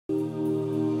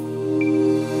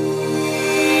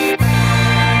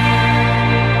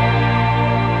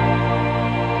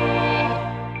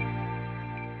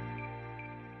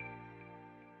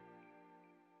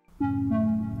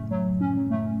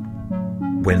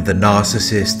when the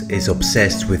narcissist is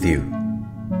obsessed with you.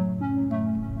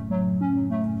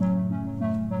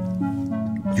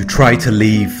 You try to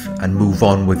leave and move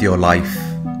on with your life,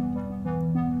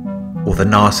 or the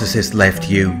narcissist left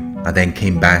you and then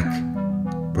came back,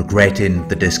 regretting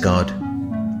the discard.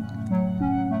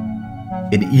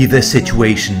 In either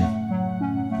situation,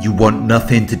 you want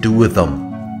nothing to do with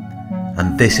them,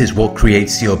 and this is what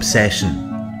creates the obsession.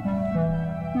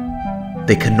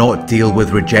 They cannot deal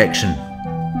with rejection.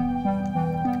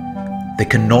 They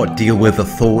cannot deal with the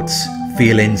thoughts,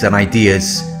 feelings and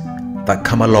ideas that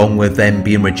come along with them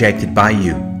being rejected by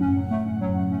you.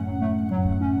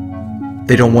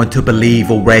 They don't want to believe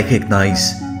or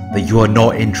recognize that you are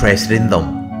not interested in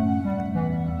them,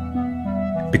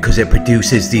 because it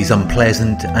produces these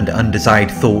unpleasant and undesired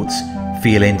thoughts,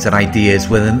 feelings and ideas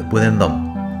within them.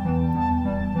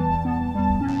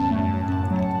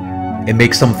 It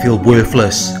makes them feel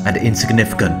worthless and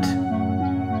insignificant,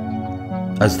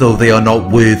 as though they are not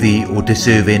worthy or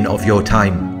deserving of your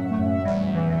time.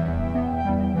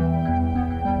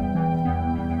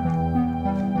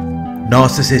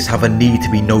 Narcissists have a need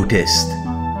to be noticed.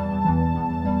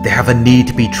 They have a need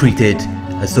to be treated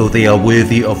as though they are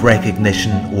worthy of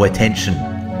recognition or attention.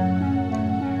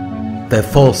 Their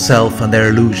false self and their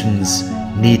illusions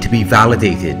need to be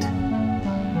validated.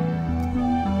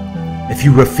 If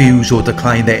you refuse or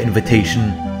decline their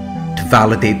invitation to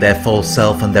validate their false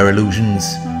self and their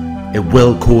illusions, it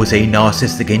will cause a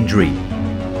narcissistic injury.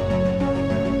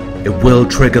 It will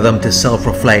trigger them to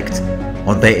self-reflect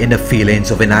on their inner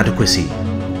feelings of inadequacy.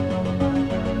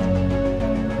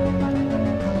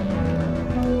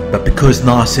 But because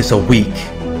narcissists are weak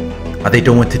and they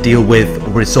don't want to deal with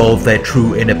or resolve their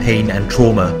true inner pain and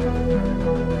trauma,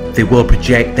 they will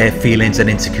project their feelings and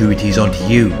insecurities onto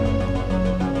you.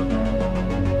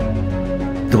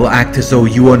 They will act as though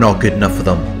you are not good enough for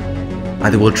them,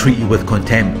 and they will treat you with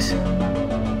contempt.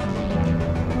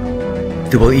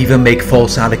 They will even make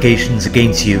false allegations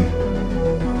against you,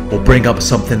 or bring up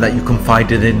something that you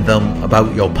confided in them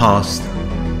about your past,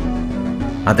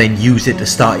 and then use it to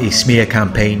start a smear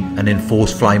campaign and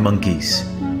enforce fly monkeys.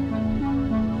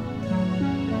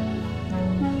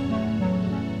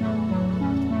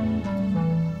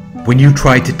 When you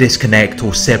try to disconnect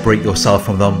or separate yourself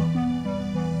from them,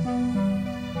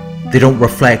 they don't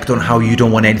reflect on how you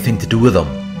don't want anything to do with them.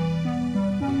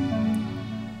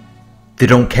 They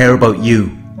don't care about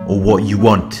you or what you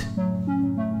want.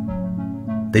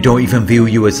 They don't even view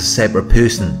you as a separate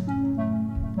person.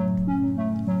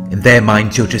 In their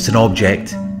minds, you're just an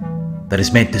object that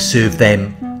is meant to serve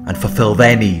them and fulfill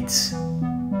their needs.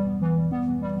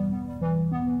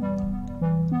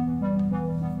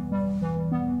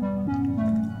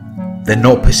 They're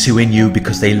not pursuing you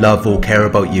because they love or care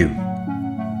about you.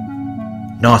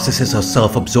 Narcissists are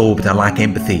self-absorbed and lack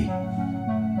empathy.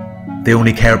 They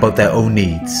only care about their own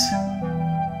needs.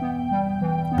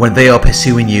 When they are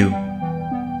pursuing you,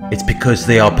 it's because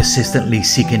they are persistently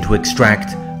seeking to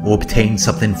extract or obtain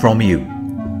something from you.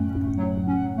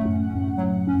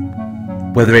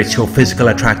 Whether it's your physical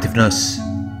attractiveness,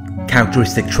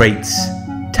 characteristic traits,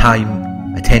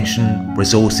 time, attention,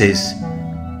 resources,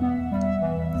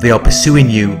 they are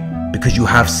pursuing you because you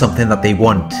have something that they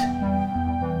want.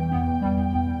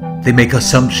 They make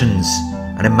assumptions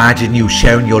and imagine you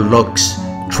sharing your looks,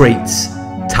 traits,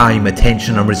 time,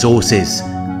 attention and resources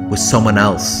with someone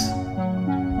else.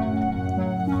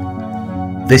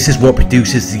 This is what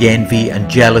produces the envy and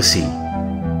jealousy.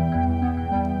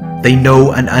 They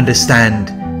know and understand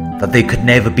that they could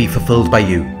never be fulfilled by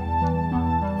you.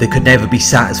 They could never be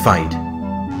satisfied.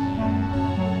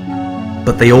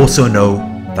 But they also know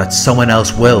that someone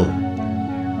else will.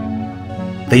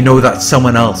 They know that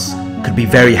someone else could be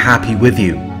very happy with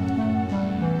you.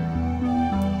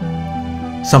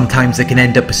 Sometimes they can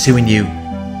end up pursuing you.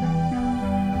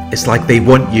 It's like they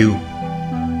want you,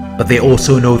 but they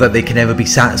also know that they can never be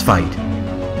satisfied.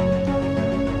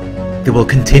 They will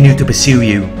continue to pursue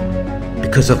you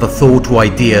because of the thought or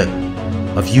idea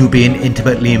of you being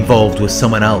intimately involved with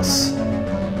someone else,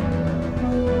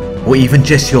 or even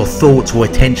just your thoughts or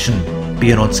attention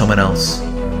being on someone else.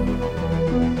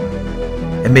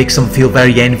 It makes them feel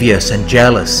very envious and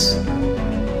jealous.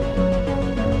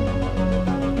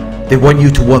 They want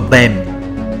you to want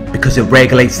them because it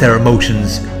regulates their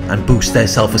emotions and boosts their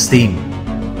self-esteem.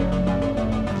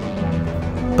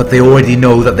 But they already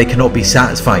know that they cannot be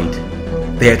satisfied.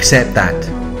 They accept that.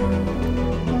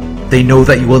 They know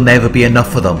that you will never be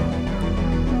enough for them.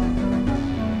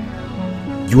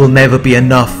 You will never be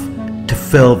enough to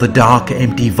fill the dark,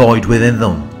 empty void within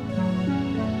them.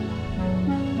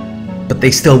 But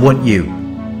they still want you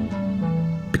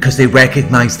because they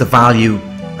recognize the value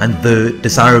and the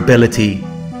desirability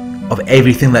of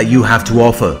everything that you have to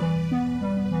offer.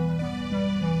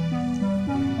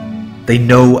 They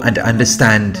know and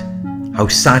understand how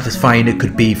satisfying it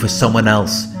could be for someone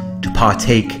else to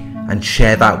partake and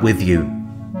share that with you.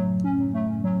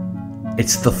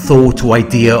 It's the thought or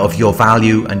idea of your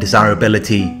value and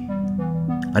desirability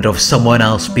and of someone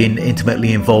else being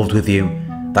intimately involved with you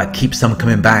that keeps them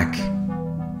coming back.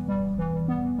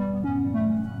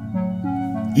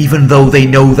 Even though they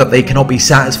know that they cannot be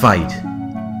satisfied,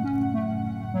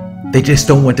 they just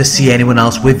don't want to see anyone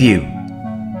else with you.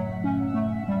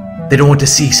 They don't want to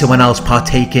see someone else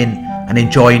partaking and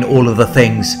enjoying all of the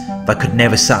things that could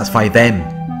never satisfy them.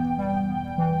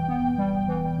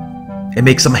 It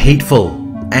makes them hateful,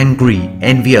 angry,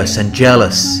 envious and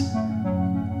jealous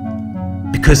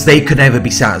because they could never be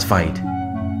satisfied.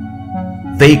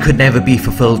 They could never be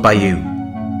fulfilled by you.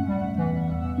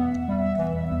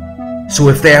 So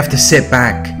if they have to sit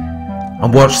back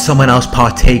and watch someone else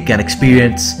partake and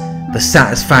experience the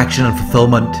satisfaction and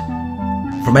fulfillment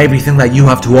from everything that you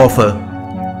have to offer,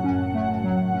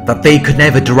 that they could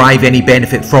never derive any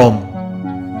benefit from,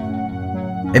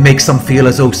 it makes them feel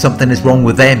as though something is wrong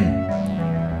with them.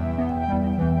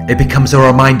 It becomes a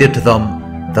reminder to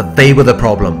them that they were the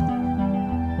problem.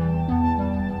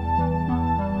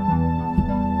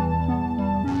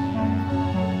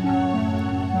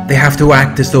 They have to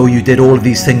act as though you did all of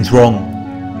these things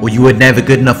wrong, or you were never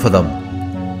good enough for them,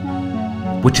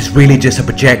 which is really just a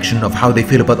projection of how they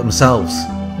feel about themselves.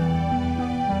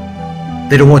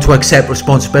 They don't want to accept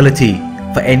responsibility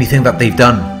for anything that they've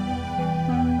done.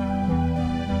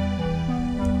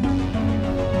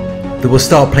 They will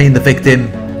start playing the victim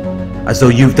as though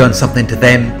you've done something to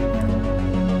them,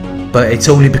 but it's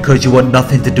only because you want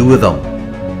nothing to do with them.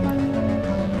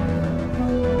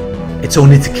 It's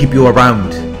only to keep you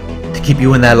around, to keep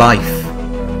you in their life.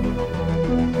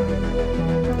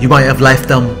 You might have left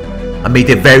them and made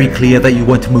it very clear that you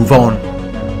want to move on,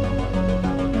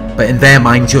 but in their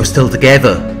minds you're still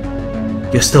together,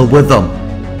 you're still with them.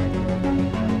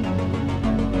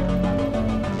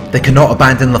 They cannot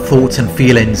abandon the thoughts and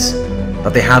feelings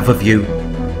that they have of you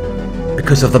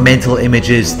because of the mental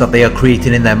images that they are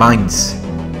creating in their minds.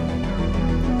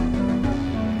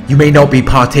 You may not be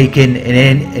partaking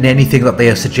in anything that they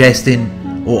are suggesting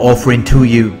or offering to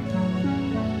you,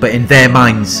 but in their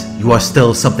minds you are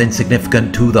still something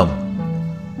significant to them.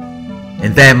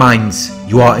 In their minds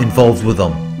you are involved with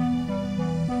them.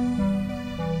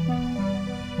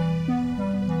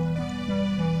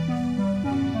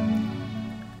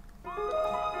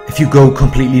 If you go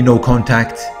completely no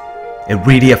contact, it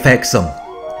really affects them,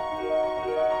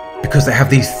 because they have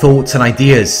these thoughts and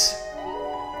ideas,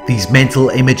 these mental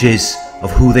images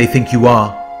of who they think you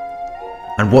are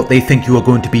and what they think you are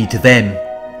going to be to them,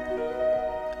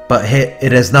 but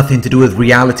it has nothing to do with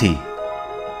reality.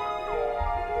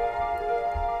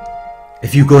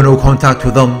 If you go no contact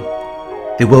with them,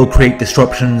 they will create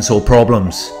disruptions or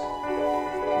problems.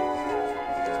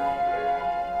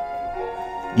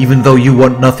 Even though you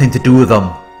want nothing to do with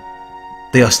them,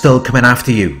 they are still coming after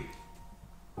you.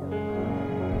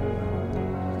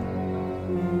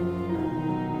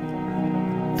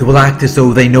 They will act as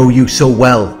though they know you so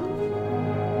well.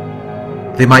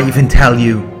 They might even tell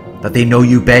you that they know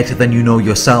you better than you know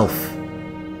yourself,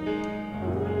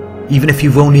 even if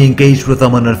you've only engaged with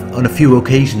them on a few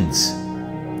occasions.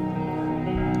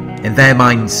 In their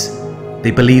minds,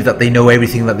 they believe that they know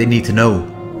everything that they need to know.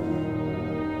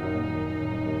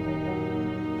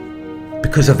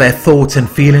 Because of their thoughts and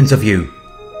feelings of you,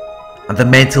 and the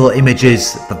mental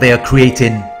images that they are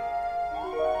creating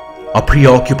are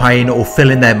preoccupying or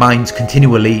filling their minds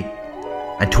continually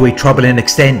and to a troubling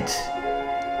extent.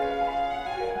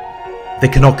 They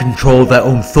cannot control their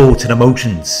own thoughts and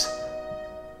emotions.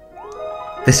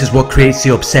 This is what creates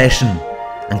the obsession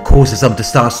and causes them to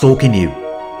start stalking you.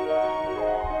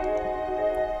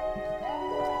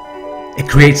 It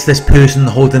creates this person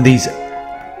holding these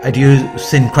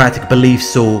idiosyncratic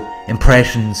beliefs or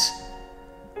impressions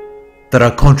that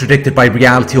are contradicted by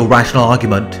reality or rational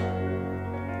argument,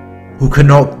 who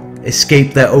cannot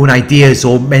escape their own ideas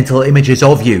or mental images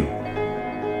of you.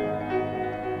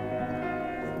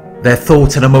 Their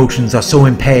thoughts and emotions are so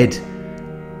impaired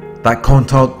that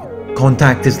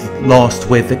contact is lost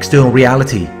with external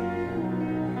reality.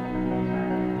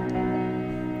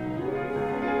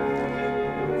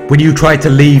 When you try to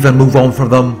leave and move on from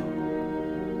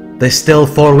them, they're still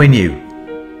following you.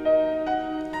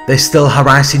 They're still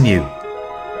harassing you.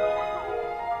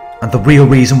 And the real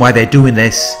reason why they're doing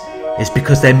this is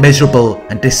because they're miserable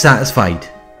and dissatisfied.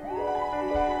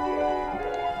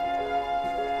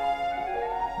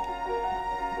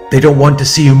 They don't want to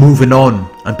see you moving on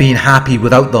and being happy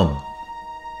without them,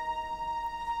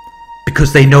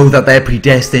 because they know that they're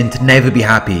predestined to never be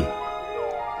happy.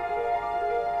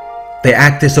 They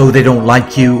act as though they don't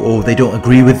like you or they don't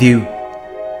agree with you,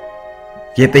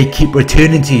 yet they keep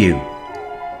returning to you.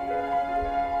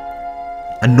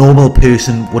 A normal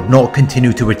person would not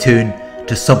continue to return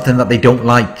to something that they don't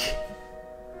like.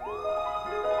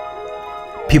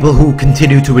 People who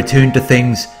continue to return to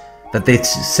things that they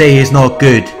say is not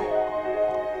good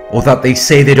or that they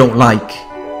say they don't like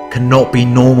cannot be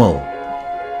normal.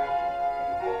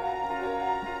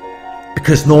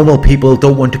 Because normal people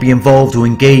don't want to be involved or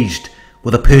engaged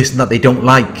with a person that they don't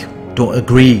like, don't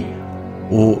agree,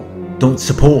 or don't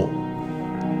support.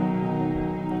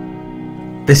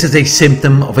 This is a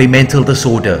symptom of a mental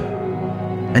disorder,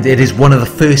 and it is one of the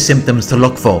first symptoms to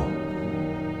look for.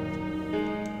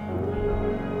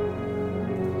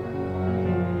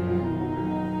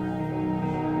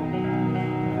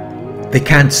 They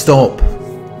can't stop.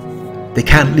 They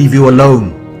can't leave you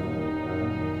alone,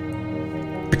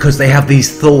 because they have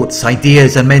these thoughts,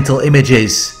 ideas and mental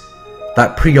images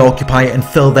that preoccupy and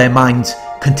fill their minds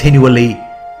continually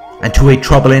and to a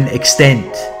troubling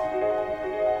extent.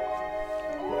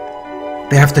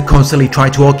 They have to constantly try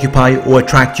to occupy or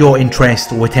attract your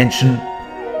interest or attention,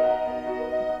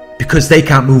 because they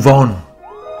can't move on.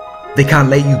 They can't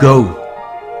let you go.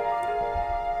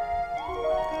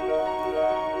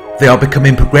 They are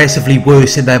becoming progressively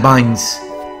worse in their minds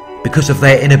because of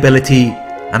their inability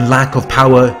and lack of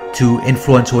power to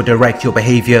influence or direct your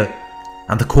behaviour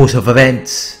and the course of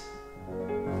events.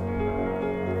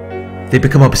 They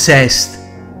become obsessed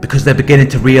because they're beginning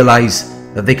to realise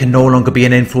that they can no longer be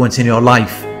an influence in your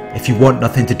life if you want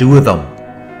nothing to do with them.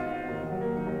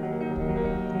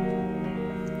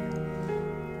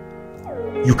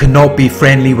 You cannot be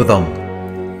friendly with them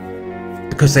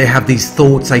because they have these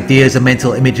thoughts, ideas and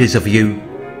mental images of you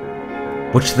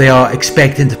which they are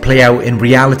expecting to play out in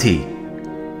reality.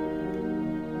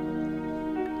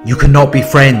 You cannot be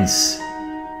friends.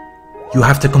 You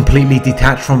have to completely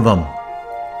detach from them,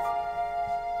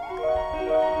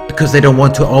 because they don't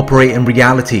want to operate in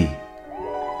reality.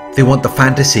 They want the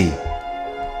fantasy.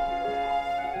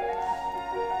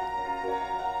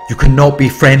 You cannot be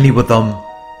friendly with them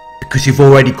because you've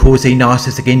already caused a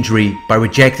narcissistic injury by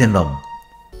rejecting them.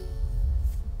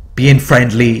 Being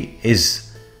friendly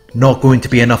is not going to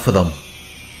be enough for them.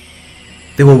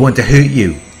 They will want to hurt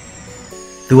you.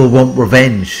 They will want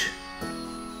revenge.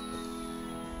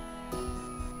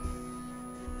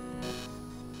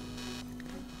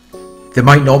 They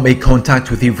might not make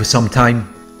contact with you for some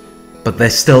time, but they're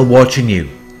still watching you.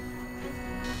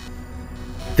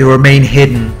 They remain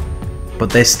hidden, but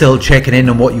they're still checking in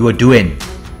on what you are doing.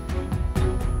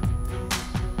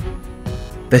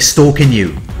 They're stalking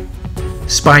you,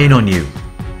 spying on you.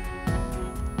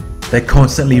 They're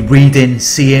constantly reading,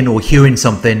 seeing or hearing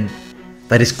something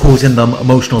that is causing them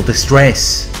emotional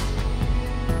distress.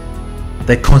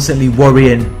 They're constantly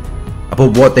worrying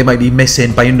about what they might be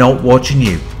missing by not watching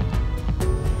you.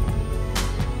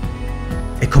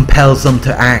 It compels them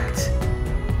to act.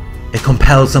 It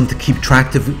compels them to keep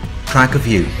track of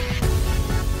you.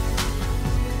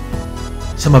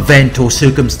 Some event or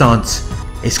circumstance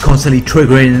is constantly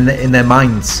triggering in their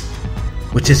minds,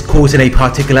 which is causing a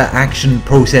particular action,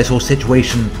 process or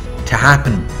situation to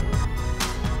happen.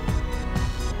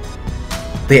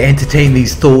 They entertain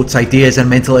these thoughts, ideas and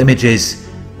mental images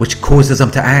which causes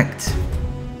them to act.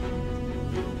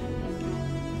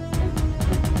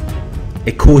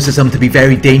 It causes them to be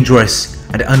very dangerous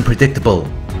and unpredictable.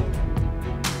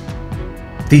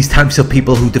 These types of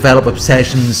people who develop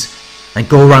obsessions and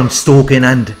go around stalking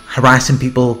and harassing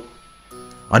people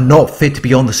are not fit to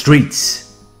be on the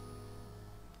streets.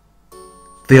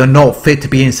 They are not fit to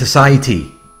be in society.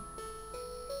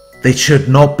 They should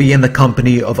not be in the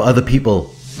company of other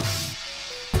people,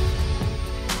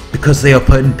 because they are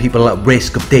putting people at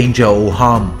risk of danger or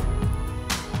harm.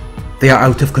 They are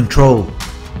out of control.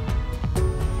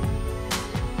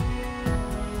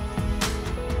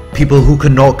 People who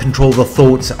cannot control the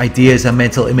thoughts, ideas and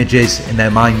mental images in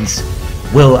their minds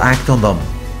will act on them.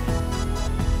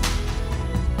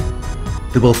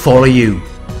 They will follow you.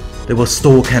 They will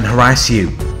stalk and harass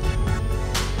you.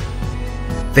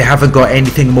 They haven't got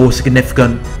anything more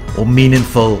significant or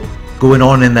meaningful going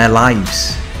on in their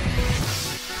lives.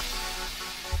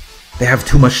 They have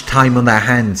too much time on their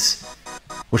hands,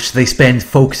 which they spend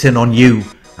focusing on you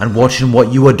and watching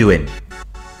what you are doing.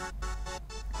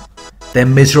 They're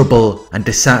miserable and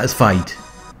dissatisfied,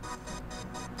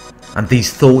 and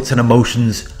these thoughts and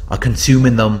emotions are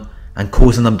consuming them and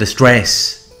causing them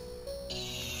distress.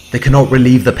 They cannot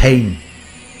relieve the pain.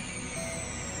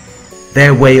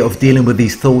 Their way of dealing with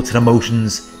these thoughts and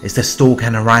emotions is to stalk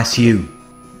and harass you.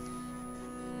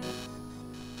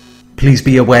 Please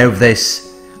be aware of this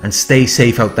and stay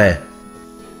safe out there.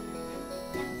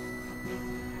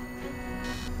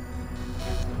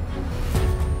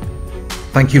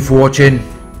 Thank you for watching.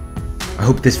 I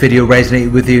hope this video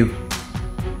resonated with you.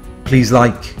 Please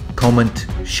like, comment,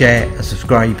 share and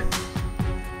subscribe.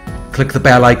 Click the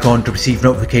bell icon to receive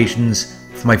notifications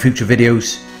for my future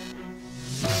videos.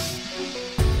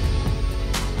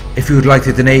 If you would like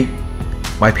to donate,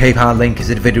 my PayPal link is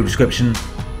in the video description.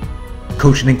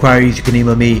 Coaching inquiries, you can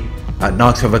email me at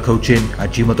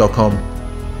narcsurvivorcoaching@gmail.com.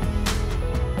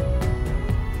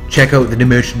 Check out the new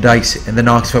merchandise in the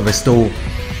Narc Survivor store,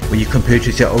 where you can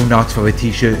purchase your own Narc Survivor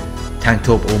t-shirt, tank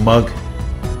top or mug.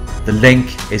 The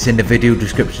link is in the video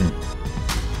description.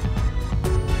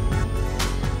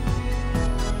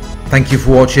 Thank you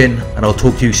for watching, and I'll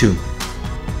talk to you soon.